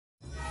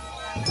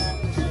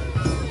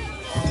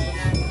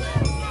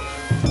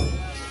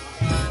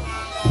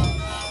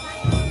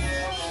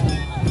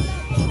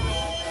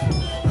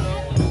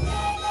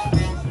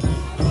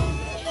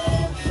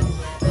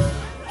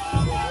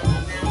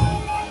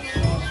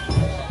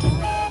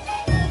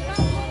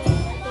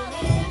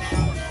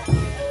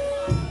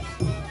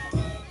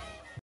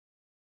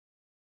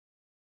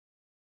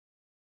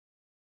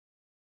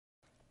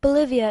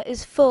Bolivia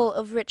is full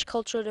of rich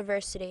cultural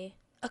diversity,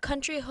 a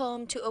country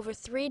home to over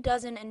 3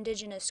 dozen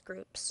indigenous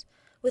groups,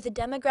 with a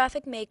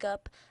demographic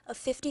makeup of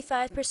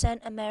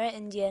 55%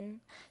 Amerindian,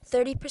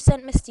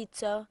 30%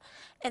 Mestizo,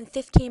 and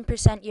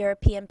 15%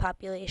 European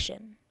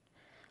population.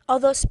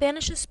 Although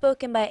Spanish is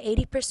spoken by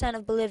 80%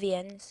 of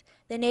Bolivians,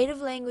 the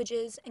native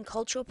languages and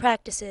cultural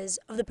practices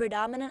of the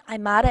predominant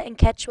Aymara and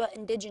Quechua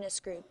indigenous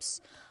groups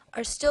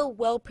are still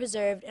well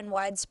preserved and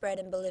widespread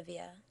in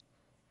Bolivia.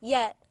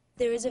 Yet,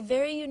 there is a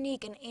very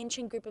unique and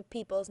ancient group of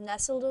peoples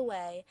nestled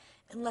away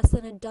in less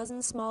than a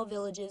dozen small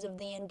villages of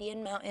the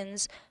Andean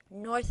Mountains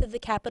north of the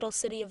capital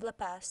city of La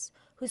Paz,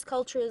 whose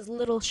culture is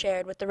little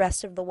shared with the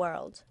rest of the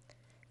world.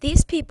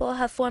 These people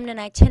have formed an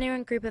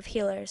itinerant group of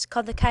healers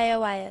called the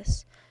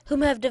Kallawayas,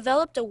 whom have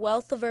developed a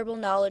wealth of herbal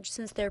knowledge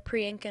since their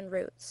pre-Incan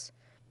roots.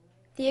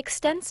 The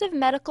extensive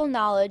medical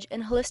knowledge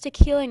and holistic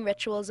healing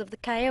rituals of the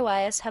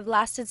Kallawayas have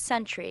lasted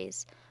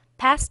centuries,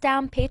 passed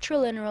down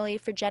patrilineally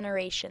for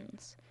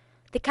generations.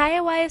 The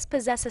Kallawayas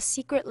possess a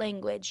secret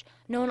language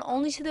known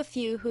only to the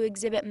few who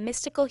exhibit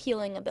mystical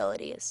healing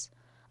abilities,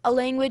 a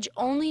language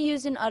only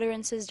used in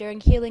utterances during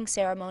healing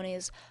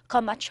ceremonies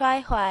called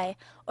Machuay Huay,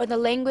 or the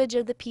language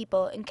of the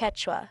people in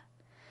Quechua.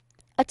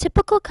 A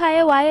typical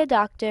Kallawaya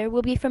doctor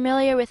will be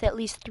familiar with at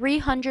least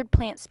 300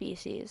 plant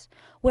species,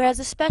 whereas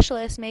a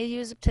specialist may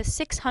use up to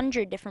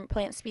 600 different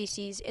plant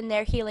species in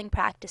their healing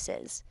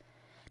practices.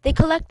 They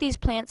collect these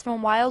plants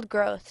from wild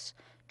growths,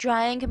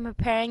 drying and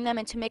preparing them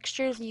into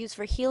mixtures used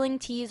for healing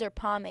teas or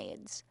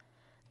pomades.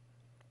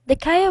 The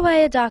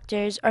Kallawaya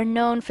doctors are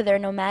known for their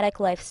nomadic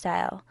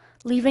lifestyle,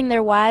 leaving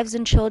their wives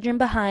and children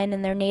behind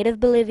in their native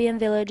Bolivian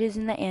villages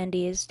in the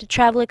Andes to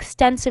travel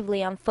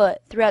extensively on foot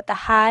throughout the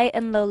high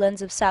and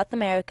lowlands of South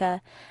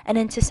America and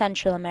into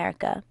Central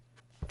America.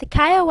 The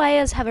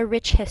Kallawayas have a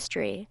rich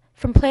history,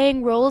 from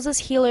playing roles as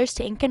healers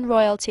to Incan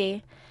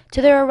royalty,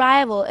 to their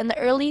arrival in the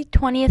early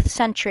 20th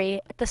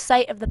century at the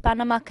site of the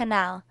Panama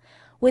Canal,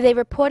 where they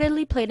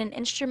reportedly played an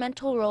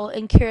instrumental role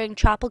in curing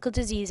tropical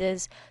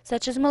diseases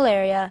such as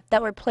malaria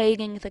that were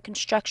plaguing the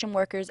construction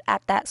workers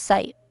at that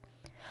site.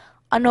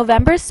 On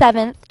November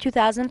 7,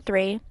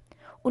 2003,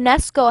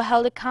 UNESCO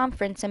held a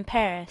conference in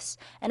Paris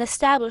and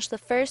established the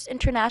first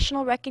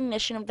international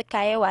recognition of the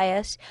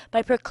Kallawayas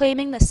by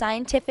proclaiming the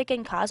scientific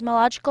and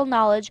cosmological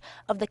knowledge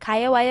of the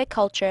Kallawaya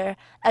culture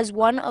as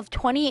one of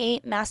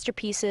 28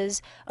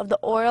 masterpieces of the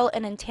oral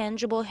and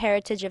intangible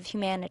heritage of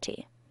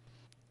humanity.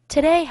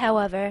 Today,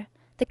 however,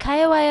 the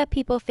Kallawaya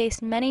people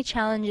face many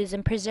challenges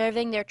in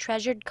preserving their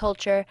treasured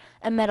culture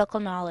and medical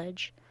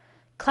knowledge.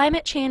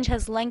 Climate change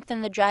has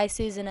lengthened the dry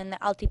season in the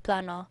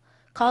Altiplano,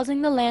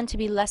 causing the land to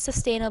be less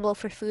sustainable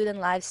for food and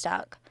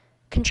livestock,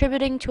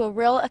 contributing to a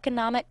real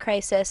economic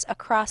crisis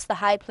across the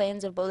high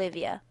plains of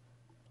Bolivia.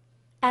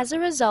 As a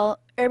result,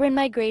 urban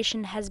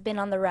migration has been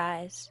on the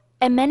rise,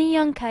 and many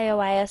young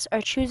Kallawayas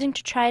are choosing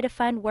to try to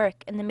find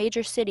work in the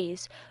major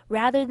cities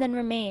rather than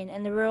remain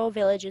in the rural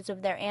villages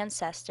of their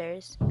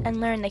ancestors and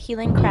learn the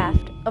healing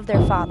craft of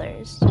their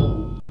fathers.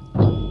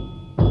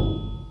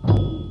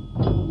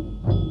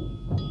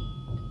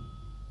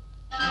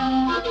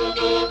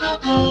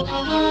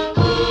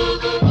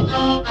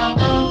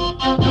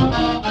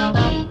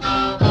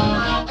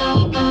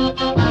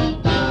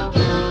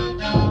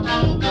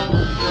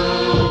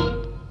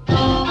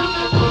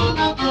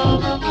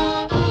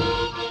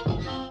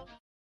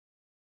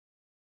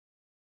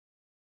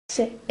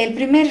 Sí. El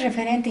primer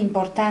referente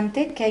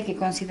importante que hay que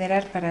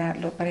considerar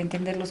para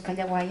entender los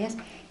Kallawayas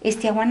es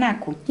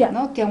Tiahuanacu,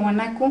 ¿no?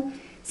 Tiahuanacu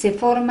se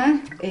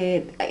forma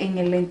en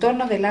el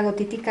entorno del lago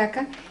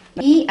Titicaca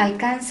y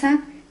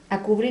alcanza a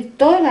cubrir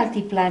todo el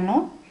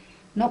altiplano,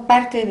 ¿no?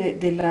 Parte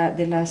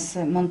de las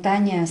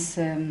montañas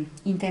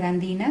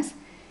interandinas,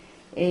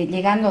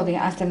 llegando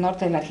hasta el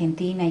norte de la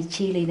Argentina y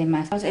Chile y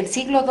demás. El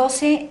siglo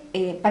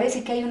XII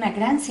parece que hay una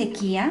gran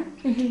sequía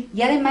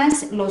y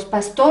además los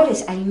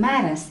pastores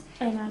aymaras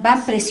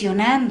van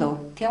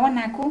presionando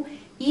Tiahuanacu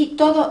y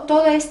todo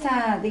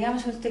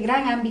digamos, este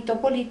gran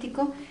ámbito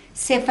político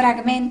se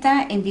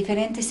fragmenta en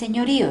diferentes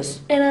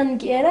señoríos. ¿Eran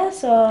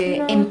guerras o...?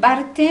 En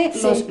parte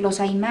Sí. los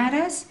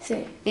aymaras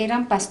Sí.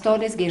 eran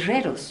pastores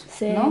guerreros,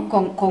 Sí. ¿no?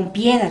 Con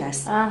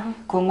piedras, Ajá.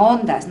 con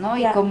ondas, ¿no?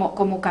 Ya. Y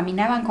como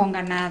caminaban con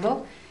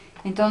ganado,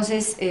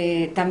 entonces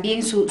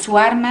también su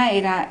arma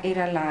era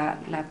la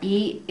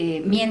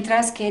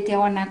mientras que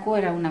Tiahuanacu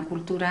era una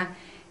cultura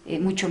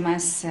mucho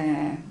más,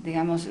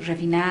 digamos,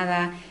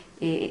 refinada,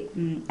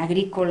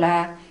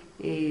 agrícola,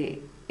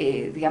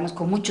 digamos,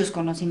 con muchos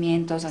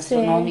conocimientos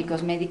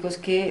astronómicos, médicos,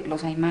 que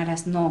los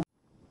aymaras no.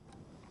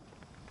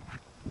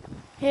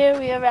 Here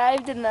we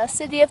arrived in the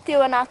city of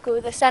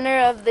Tiwanaku, the center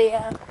of the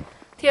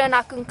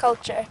Tiwanakan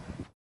culture.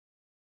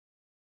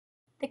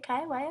 The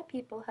Kallawaya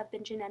people have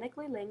been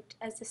genetically linked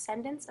as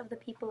descendants of the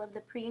people of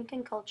the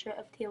pre-Incan culture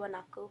of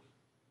Tiwanaku.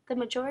 The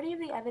majority of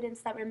the evidence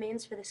that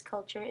remains for this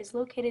culture is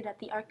located at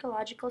the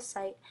archaeological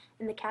site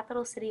in the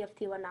capital city of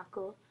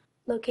Tiwanaku,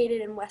 located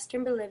in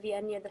western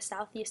Bolivia near the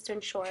southeastern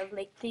shore of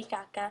Lake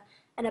Titicaca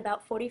and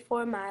about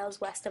 44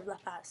 miles west of La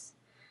Paz.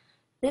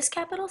 This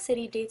capital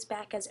city dates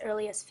back as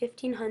early as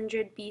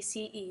 1500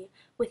 BCE,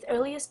 with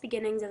earliest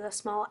beginnings as a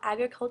small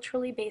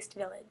agriculturally based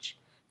village.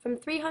 From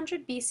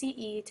 300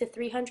 BCE to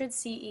 300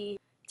 CE,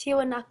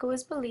 Tiwanaku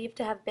is believed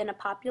to have been a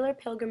popular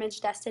pilgrimage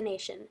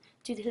destination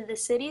due to the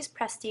city's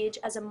prestige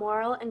as a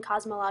moral and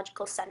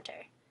cosmological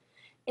center.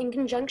 In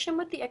conjunction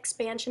with the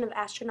expansion of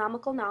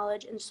astronomical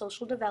knowledge and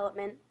social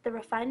development, the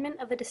refinement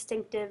of a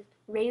distinctive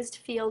raised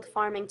field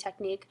farming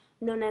technique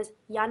known as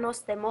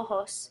llanos de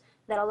mojos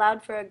that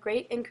allowed for a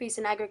great increase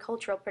in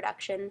agricultural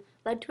production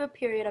led to a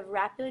period of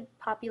rapid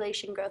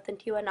population growth in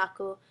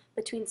Tiwanaku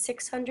between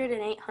 600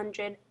 and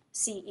 800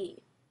 CE.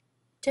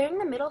 During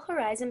the Middle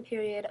Horizon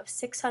period of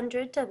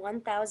 600 to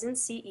 1000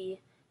 CE,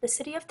 the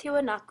city of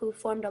Tiwanaku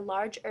formed a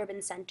large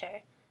urban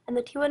center, and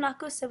the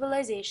Tiwanaku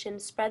civilization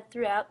spread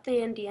throughout the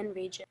Andean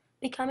region,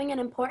 becoming an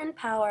important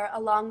power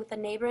along with the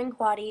neighboring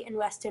Huari in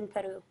western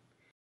Peru.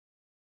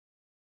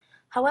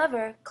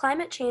 However,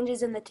 climate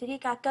changes in the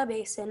Titicaca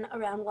Basin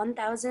around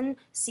 1000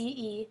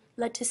 CE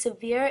led to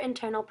severe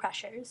internal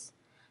pressures.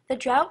 The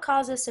drought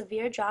caused a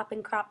severe drop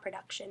in crop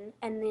production,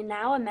 and the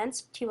now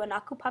immense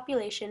Tiwanaku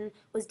population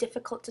was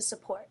difficult to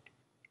support.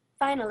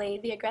 Finally,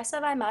 the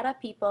aggressive Aymara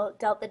people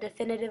dealt the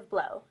definitive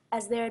blow,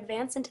 as their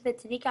advance into the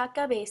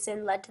Titicaca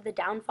Basin led to the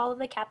downfall of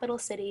the capital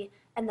city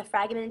and the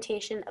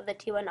fragmentation of the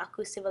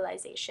Tiwanaku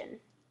civilization.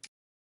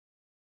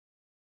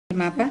 El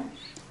mapa,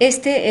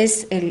 este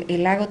es el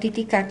lago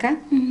Titicaca,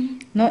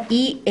 ¿no?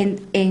 Y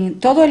en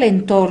todo el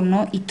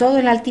entorno y todo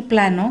el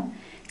altiplano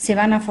se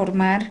van a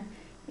formar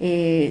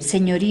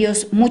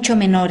señoríos mucho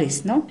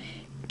menores, ¿no?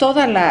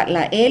 Toda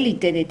la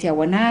élite de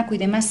Tiahuanaco y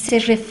demás se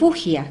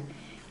refugia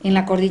en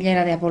la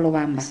cordillera de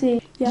Apolobamba.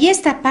 Sí, y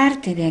esta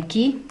parte de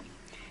aquí,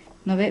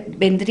 ¿no ve?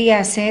 Vendría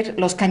a ser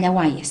los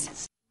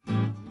Kallawayas.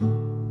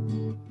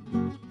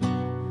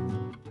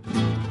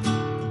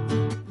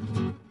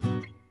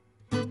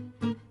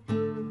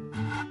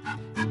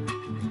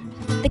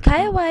 The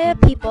Kallawaya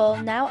people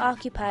now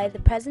occupy the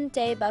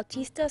present-day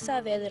Bautista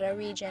Saavedra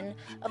region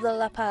of the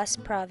La Paz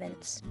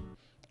province.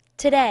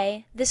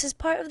 Today, this is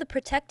part of the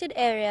protected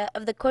area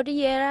of the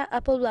Cordillera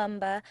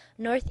Apolobamba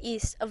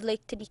northeast of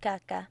Lake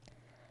Titicaca.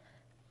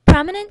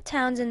 Prominent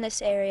towns in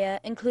this area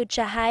include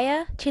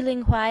Chahaya,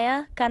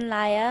 Chilinghuaya,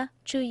 Canlaya,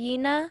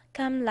 Chuyina,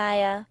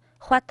 Camlaya,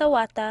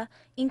 Huatahuata,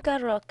 Inca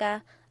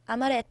Roca,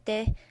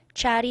 Amarete,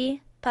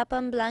 Chari,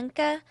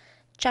 Papamblanca,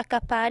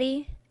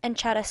 Chacapari, and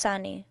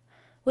Charasani,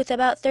 with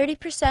about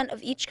 30%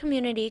 of each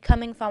community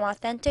coming from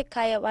authentic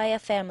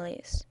Kallawaya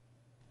families.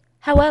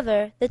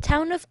 However, the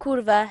town of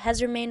Curva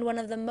has remained one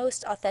of the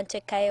most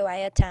authentic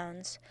Kallawaya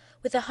towns,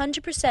 with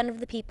 100% of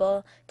the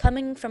people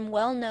coming from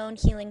well-known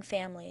healing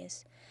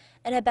families,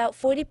 and about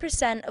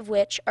 40% of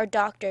which are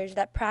doctors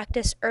that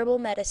practice herbal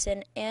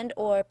medicine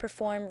and/or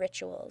perform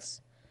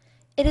rituals.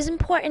 It is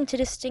important to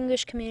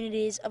distinguish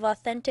communities of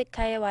authentic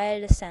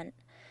Kallawaya descent,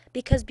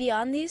 because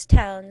beyond these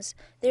towns,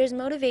 there is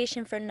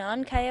motivation for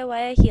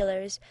non-Kallawaya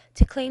healers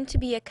to claim to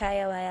be a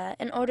Kallawaya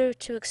in order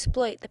to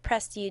exploit the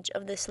prestige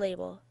of this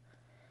label.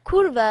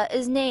 Curva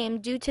is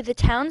named due to the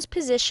town's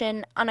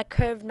position on a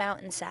curved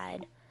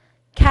mountainside.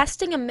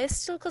 Casting a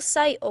mystical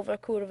sight over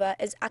Curva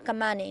is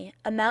Acamani,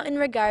 a mountain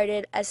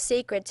regarded as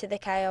sacred to the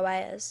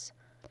Kallawayas.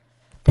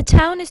 The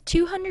town is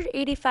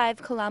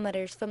 285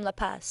 kilometers from La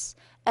Paz,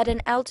 at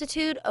an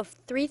altitude of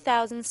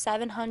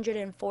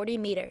 3,740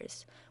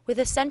 meters, with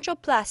a central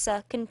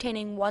plaza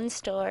containing one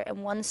store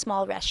and one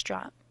small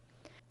restaurant.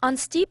 On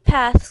steep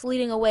paths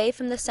leading away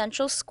from the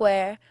central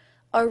square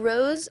are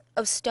rows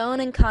of stone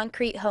and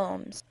concrete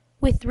homes,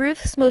 with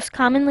roofs most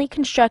commonly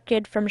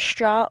constructed from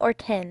straw or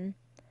tin.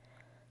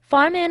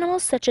 Farm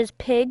animals such as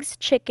pigs,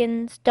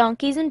 chickens,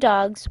 donkeys, and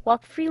dogs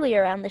walk freely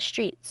around the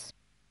streets.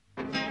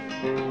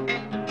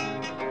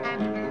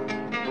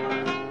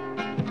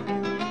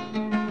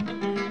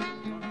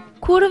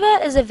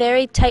 Curva is a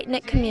very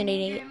tight-knit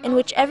community in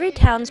which every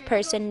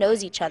townsperson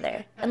knows each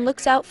other and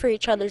looks out for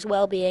each other's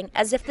well-being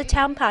as if the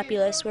town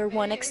populace were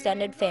one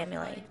extended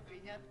family.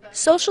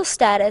 Social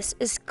status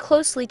is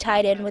closely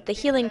tied in with the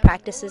healing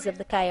practices of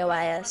the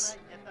Kallawayas,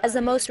 as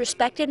the most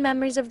respected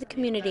members of the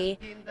community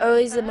are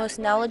always the most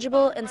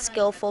knowledgeable and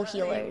skillful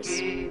healers.